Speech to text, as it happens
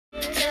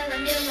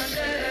you're my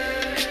girl.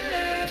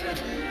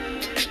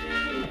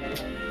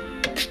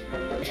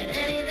 And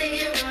anything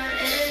you want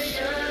is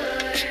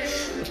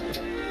yours.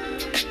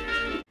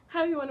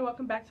 Hi everyone, and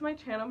welcome back to my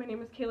channel. My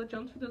name is Kayla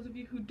Jones, for those of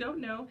you who don't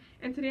know,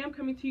 and today I'm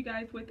coming to you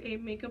guys with a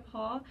makeup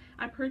haul.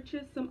 I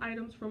purchased some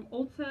items from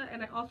Ulta,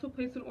 and I also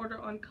placed an order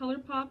on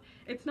Colourpop.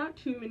 It's not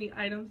too many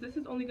items. This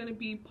is only going to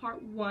be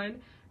part one.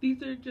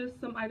 These are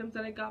just some items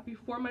that I got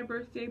before my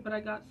birthday, but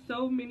I got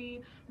so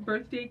many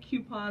birthday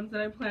coupons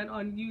that I plan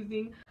on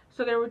using,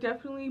 so there will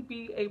definitely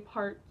be a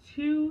part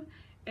two.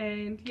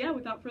 And yeah,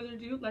 without further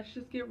ado, let's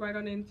just get right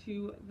on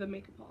into the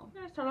makeup haul.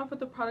 I'm gonna start off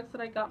with the products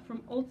that I got from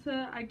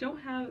Ulta. I don't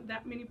have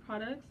that many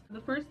products.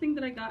 The first thing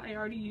that I got I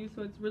already used,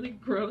 so it's really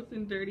gross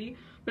and dirty,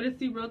 but it's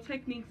the Real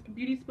Techniques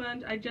beauty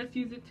sponge. I just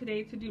used it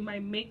today to do my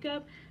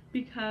makeup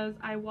because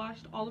I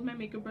washed all of my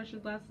makeup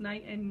brushes last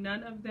night and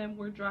none of them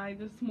were dry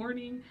this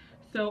morning.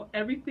 So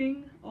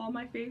everything on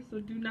my face,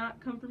 so do not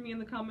come for me in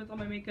the comments on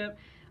my makeup,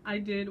 I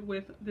did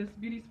with this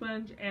beauty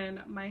sponge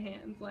and my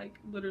hands, like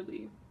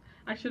literally.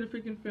 I should have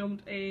freaking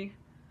filmed a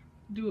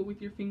do it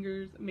with your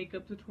fingers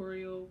makeup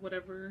tutorial,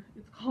 whatever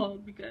it's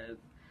called, because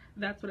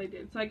that's what I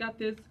did. So I got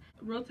this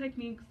Real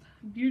Techniques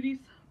beauty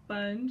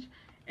sponge,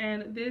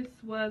 and this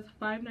was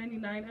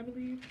 $5.99, I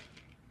believe.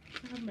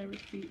 I have my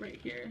receipt right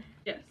here.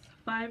 Yes,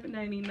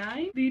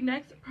 $5.99. The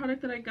next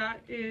product that I got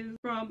is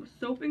from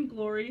Soap &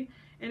 Glory,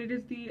 and it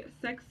is the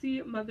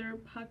Sexy Mother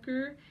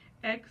Pucker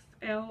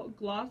XL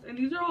Gloss. And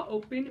these are all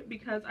open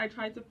because I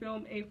tried to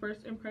film a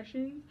first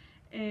impressions,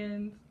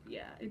 and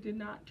yeah, it did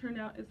not turn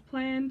out as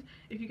planned.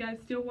 If you guys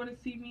still want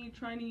to see me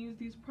trying to use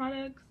these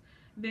products,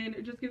 then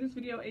just give this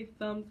video a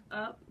thumbs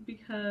up,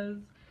 because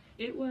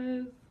it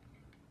was,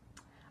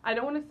 I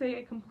don't want to say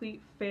a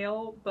complete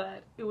fail,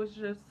 but it was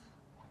just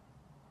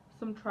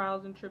some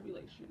trials and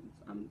tribulations.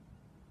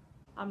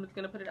 I'm just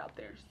gonna put it out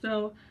there.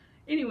 So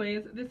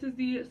anyways, this is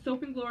the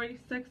Soap &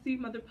 Glory Sexy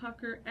Mother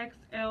Pucker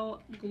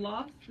XL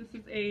Gloss. This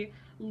is a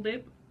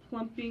lip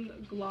plumping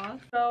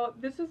gloss. So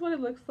this is what it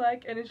looks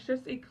like, and it's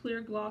just a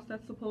clear gloss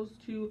that's supposed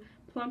to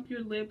plump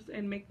your lips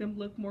and make them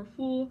look more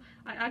full.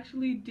 I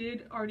actually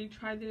did already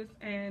try this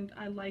and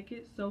I like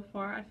it so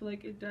far. I feel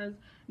like it does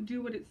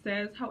do what it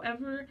says.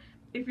 However,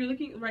 if you're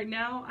looking right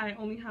now, I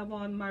only have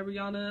on my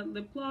Rihanna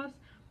lip gloss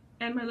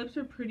and my lips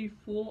are pretty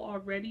full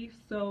already,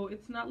 so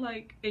it's not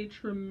like a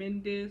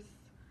tremendous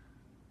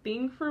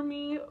thing for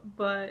me,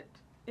 but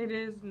it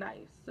is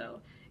nice. So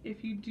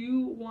if you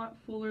do want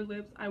fuller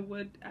lips, I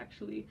would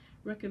actually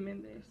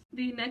recommend this.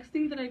 The next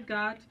thing that I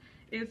got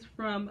is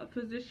from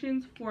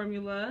Physicians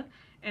Formula,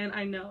 and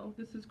I know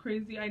this is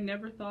crazy. I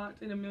never thought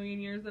in a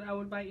million years that I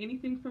would buy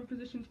anything from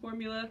Physicians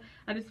Formula.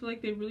 I just feel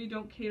like they really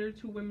don't cater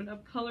to women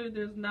of color.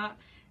 There's not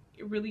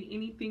really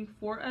anything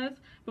for us,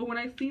 but when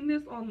I seen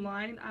this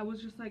online, I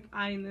was just like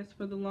eyeing this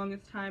for the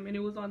longest time, and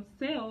it was on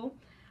sale.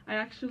 I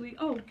actually,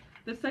 oh,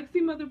 the Sexy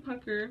Mother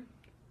Pucker,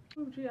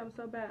 oh gee, I'm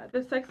so bad.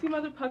 The Sexy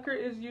Mother Pucker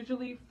is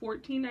usually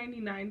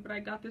 $14.99, but I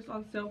got this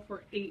on sale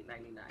for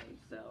 $8.99,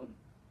 so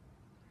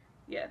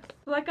yes.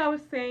 Like I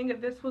was saying,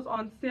 this was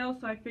on sale,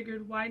 so I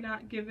figured why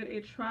not give it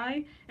a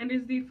try. And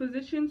it's the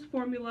Physicians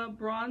Formula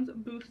Bronze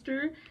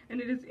Booster,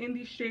 and it is in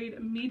the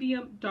shade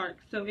Medium Dark.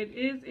 So it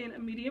is in a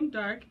medium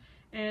dark,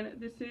 and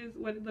this is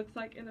what it looks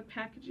like in the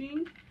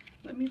packaging.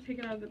 Let me take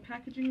it out of the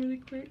packaging really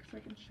quick so I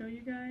can show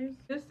you guys.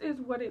 This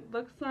is what it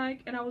looks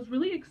like, and I was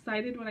really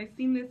excited when I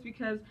seen this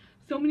because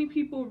so many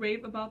people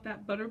rave about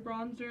that butter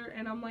bronzer,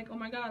 and I'm like, oh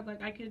my god,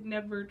 like I could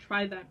never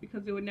try that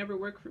because it would never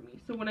work for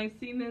me. So when I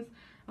seen this,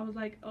 I was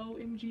like,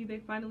 OMG, they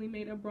finally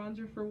made a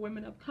bronzer for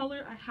women of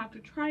color. I have to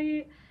try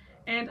it.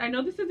 And I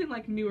know this isn't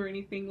like new or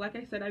anything. Like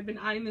I said, I've been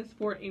eyeing this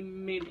for a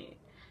minute.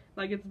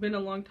 Like, it's been a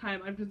long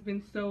time. I've just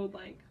been so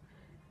like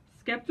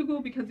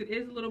skeptical because it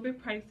is a little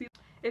bit pricey.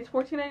 It's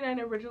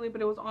 $14.99 originally, but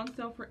it was on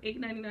sale for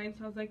 $8.99,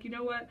 so I was like, you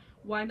know what,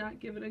 why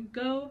not give it a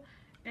go?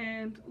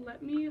 And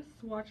let me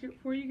swatch it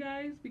for you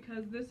guys,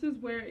 because this is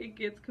where it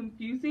gets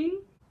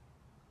confusing.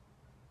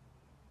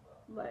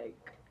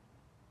 Like,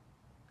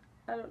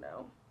 I don't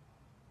know,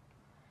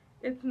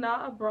 it's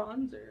not a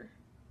bronzer.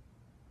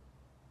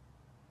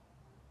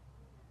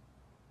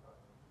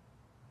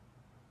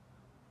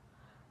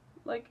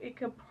 Like, it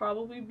could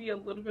probably be a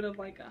little bit of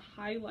like a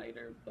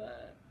highlighter,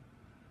 but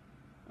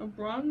a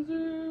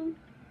bronzer,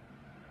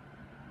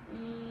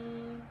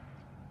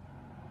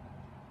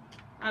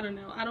 I don't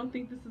know. I don't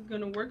think this is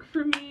gonna work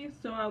for me,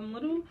 so I'm a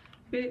little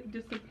bit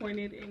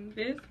disappointed in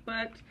this.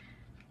 But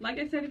like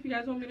I said, if you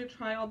guys want me to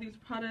try all these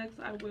products,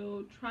 I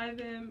will try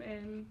them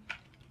and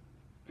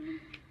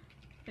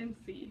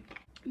see.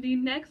 The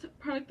next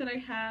product that I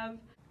have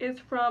is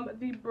from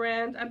the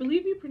brand, I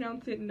believe you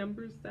pronounce it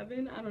number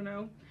 7, I don't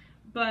know,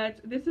 but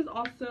this is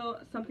also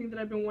something that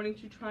I've been wanting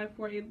to try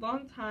for a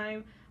long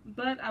time,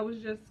 but I was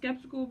just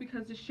skeptical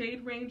because the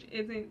shade range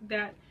isn't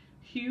that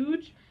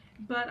huge.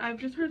 But I've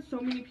just heard so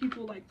many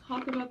people like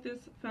talk about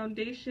this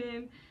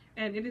foundation,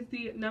 and it is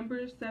the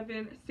number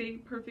 7 Stay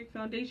Perfect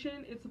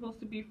foundation. It's supposed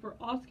to be for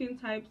all skin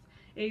types,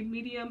 a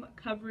medium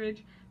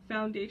coverage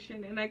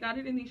foundation, and I got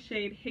it in the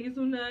shade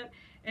Hazelnut,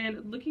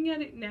 and looking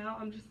at it now,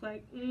 I'm just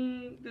like,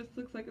 this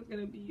looks like it's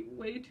gonna be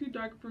way too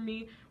dark for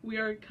me. We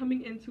are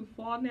coming into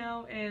fall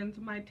now, and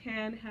my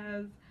tan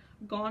has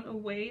gone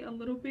away a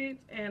little bit,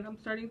 and I'm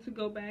starting to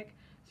go back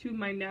to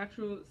my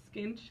natural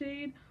skin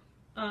shade.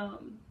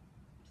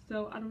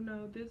 So I don't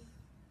know, this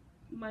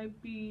might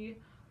be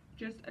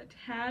just a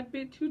tad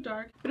bit too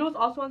dark, but it was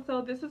also on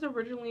sale. This is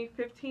originally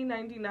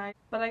 $15.99,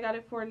 but I got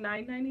it for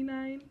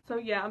 $9.99. So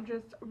yeah, I'm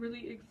just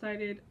really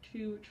excited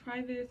to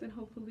try this, and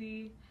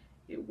hopefully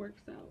it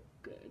works out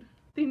good.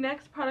 The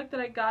next product that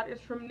I got is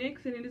from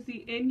NYX, and it is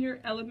the In Your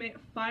Element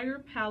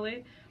Fire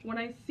Palette. When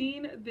I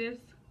seen this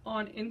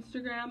on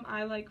Instagram,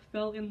 I like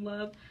fell in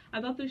love.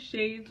 I thought the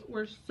shades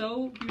were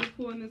so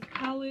beautiful in this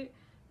palette.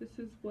 This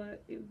is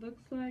what it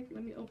looks like.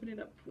 Let me open it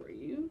up for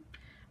you.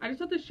 I just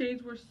thought the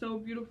shades were so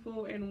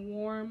beautiful and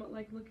warm.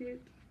 Like, look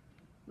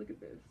at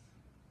this.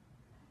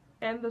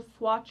 And the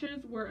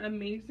swatches were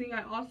amazing.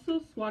 I also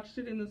swatched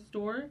it in the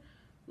store.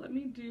 Let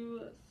me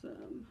do some.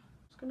 I'm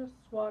just gonna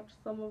swatch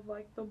some of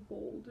like the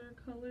bolder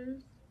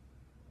colors.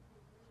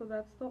 So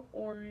that's the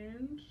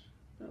orange.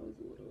 That was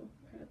a little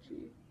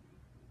patchy.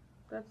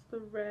 That's the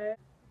red,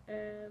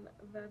 and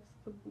that's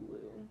the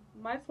blue.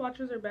 My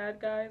swatches are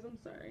bad, guys. I'm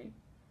sorry.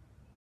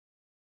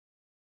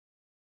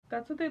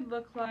 That's what they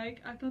look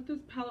like. I thought this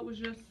palette was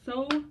just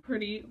so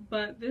pretty,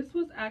 but this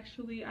was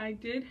actually, I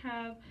did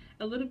have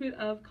a little bit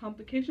of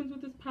complications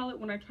with this palette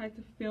when I tried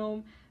to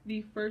film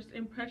the first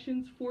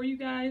impressions for you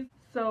guys.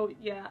 So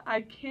yeah,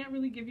 I can't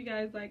really give you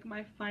guys like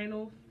my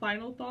final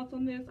thoughts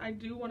on this. I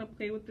do want to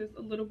play with this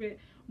a little bit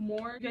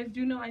more. You guys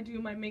do know I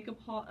do my makeup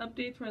haul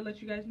updates where I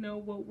let you guys know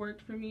what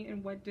worked for me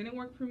and what didn't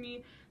work for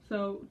me.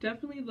 So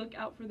definitely look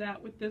out for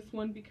that with this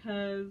one,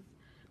 because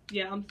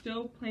yeah, I'm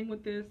still playing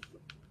with this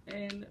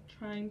and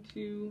trying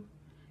to,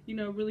 you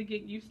know, really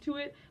get used to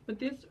it. But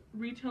this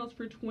retails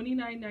for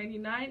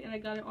 $29.99, and I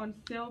got it on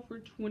sale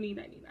for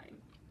 $20.99.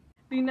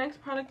 The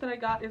next product that I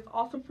got is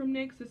also from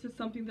NYX. This is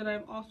something that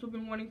I've also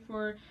been wanting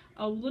for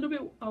a little bit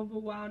of a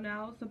while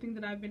now, something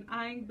that I've been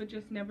eyeing but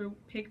just never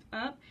picked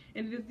up,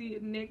 and it is the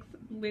NYX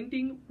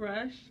blending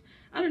brush.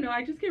 I don't know,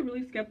 I just get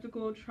really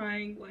skeptical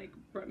trying like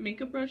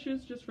makeup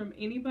brushes just from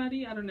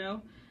anybody. I don't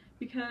know,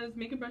 because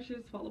makeup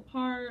brushes fall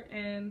apart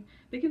and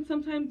they can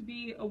sometimes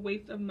be a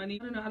waste of money.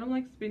 I don't know, I don't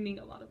like spending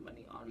a lot of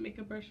money on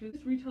makeup brushes.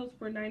 This retails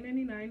for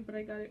 $9.99, but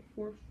I got it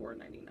for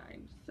 $4.99,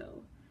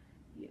 so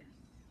yes.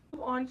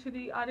 Move on to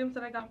the items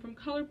that I got from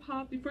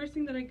Colourpop. The first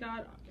thing that I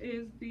got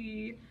is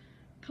the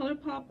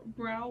Colourpop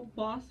Brow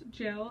Boss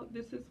Gel.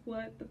 This is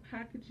what the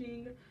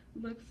packaging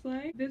looks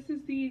like. This is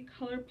the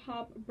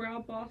Colourpop Brow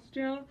Boss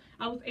Gel.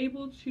 I was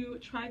able to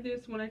try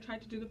this when I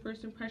tried to do the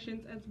first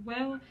impressions as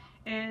well,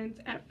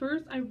 and at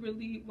first I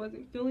really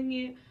wasn't feeling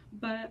it,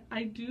 but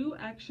I do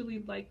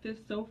actually like this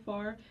so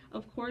far.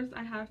 Of course,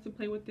 I have to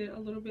play with it a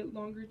little bit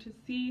longer to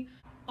see.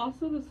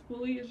 Also, the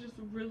spoolie is just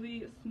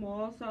really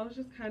small, so I was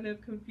just kind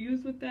of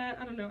confused with that.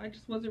 I don't know, I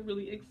just wasn't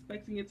really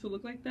expecting it to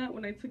look like that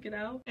when I took it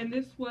out. And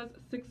this was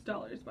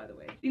 $6, by the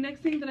way. The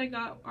next thing that I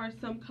got are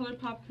some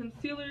Colourpop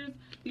concealers.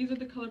 These are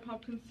the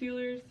Colourpop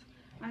concealers.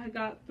 I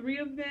got 3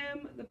 of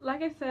them.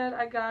 Like I said,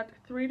 I got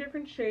 3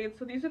 different shades.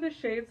 So these are the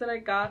shades that I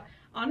got.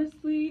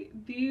 Honestly,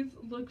 these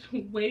looked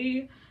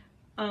way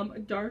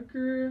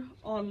darker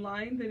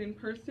online than in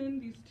person,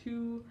 these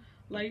 2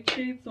 light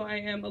shades, so I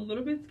am a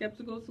little bit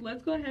skeptical. So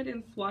let's go ahead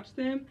and swatch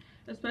them,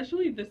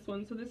 especially this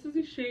one. So this is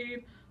the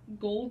shade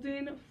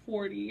Golden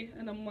 40,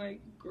 and I'm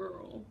like,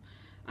 girl,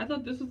 I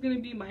thought this was gonna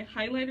be my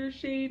highlighter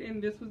shade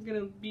and this was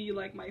gonna be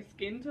like my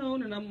skin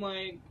tone, and I'm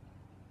like,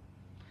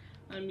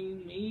 I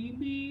mean,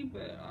 maybe,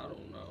 but I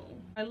don't know.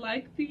 I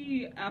like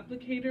the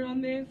applicator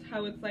on this,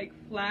 how it's like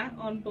flat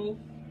on both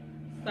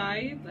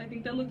sides. I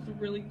think that looks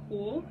really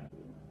cool.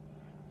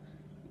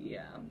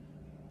 Yeah,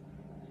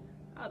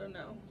 I don't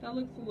know, that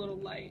looks a little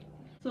light.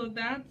 So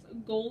that's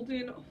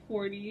Golden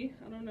 40.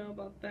 I don't know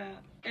about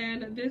that.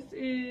 And this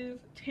is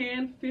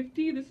Tan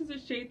 50. This is a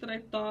shade that I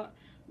thought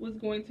was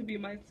going to be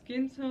my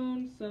skin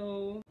tone.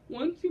 So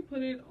once you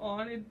put it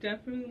on, it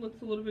definitely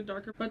looks a little bit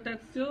darker, but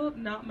that's still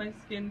not my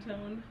skin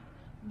tone.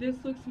 This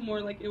looks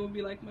more like it would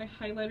be like my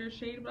highlighter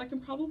shade, but I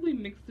can probably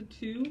mix the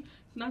 2.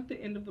 It's not the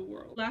end of the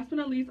world. Last but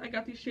not least, I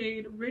got the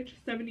shade Rich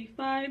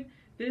 75.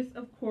 This,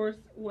 of course,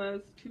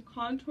 was to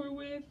contour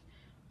with,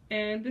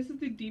 and this is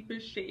the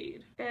deepest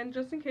shade. And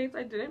just in case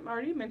I didn't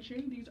already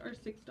mention, these are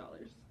 $6.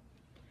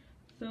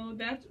 So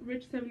that's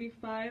Rich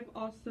 75,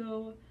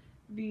 also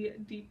the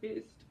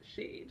deepest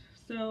shade.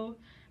 So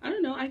I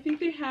don't know, I think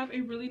they have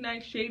a really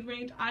nice shade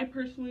range. I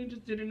personally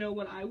just didn't know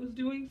what I was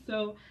doing,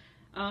 so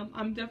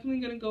I'm definitely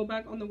going to go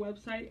back on the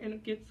website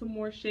and get some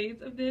more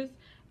shades of this.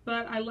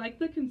 But I like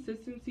the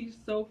consistency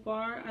so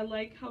far. I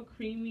like how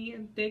creamy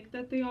and thick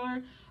that they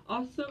are.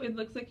 Also, it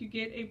looks like you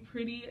get a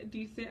pretty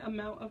decent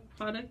amount of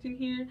product in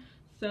here.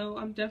 So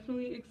I'm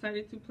definitely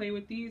excited to play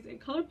with these. And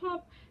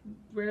Colourpop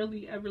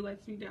rarely ever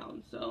lets me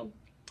down. So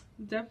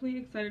definitely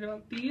excited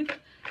about these.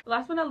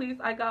 Last but not least,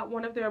 I got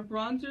one of their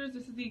bronzers.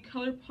 This is the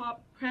Colourpop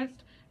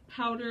Pressed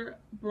Powder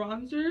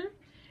Bronzer.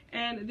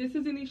 And this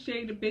is in the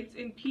shade Bits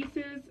and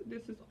Pieces.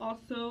 This is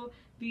also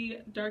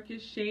the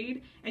darkest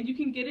shade, and you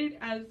can get it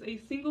as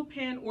a single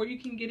pan or you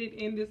can get it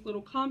in this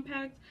little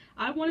compact.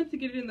 I wanted to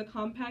get it in the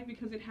compact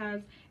because it has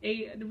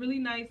a really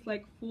nice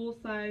like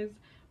full-size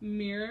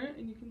mirror,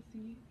 and you can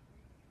see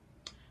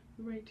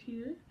right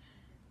here.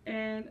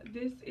 And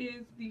this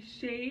is the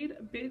shade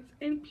Bits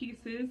and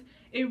Pieces.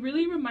 It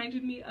really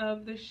reminded me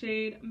of the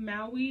shade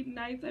Maui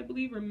Nights, I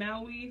believe, or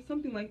Maui,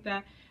 something like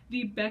that.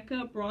 The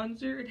Becca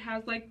bronzer. It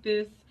has like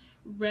this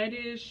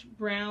reddish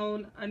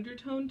brown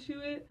undertone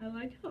to it. I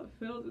like how it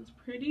feels. It's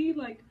pretty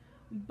like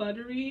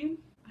buttery.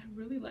 I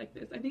really like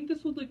this. I think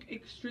this would look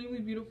extremely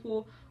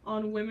beautiful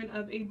on women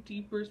of a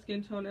deeper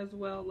skin tone as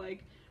well.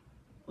 Like,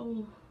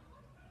 oh,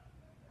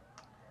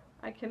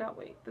 I cannot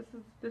wait. This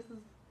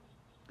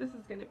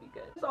is gonna be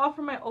good. That's all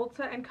for my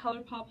Ulta and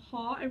Colourpop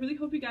haul. I really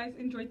hope you guys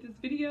enjoyed this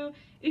video.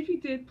 If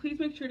you did, please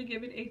make sure to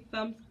give it a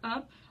thumbs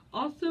up.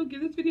 Also,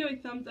 give this video a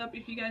thumbs up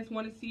if you guys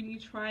want to see me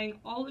trying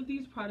all of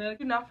these products.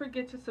 Do not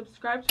forget to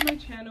subscribe to my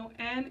channel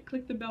and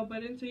click the bell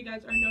button so you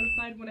guys are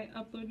notified when I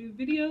upload new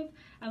videos.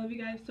 I love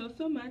you guys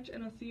so much,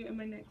 and I'll see you in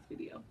my next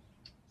video.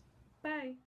 Bye!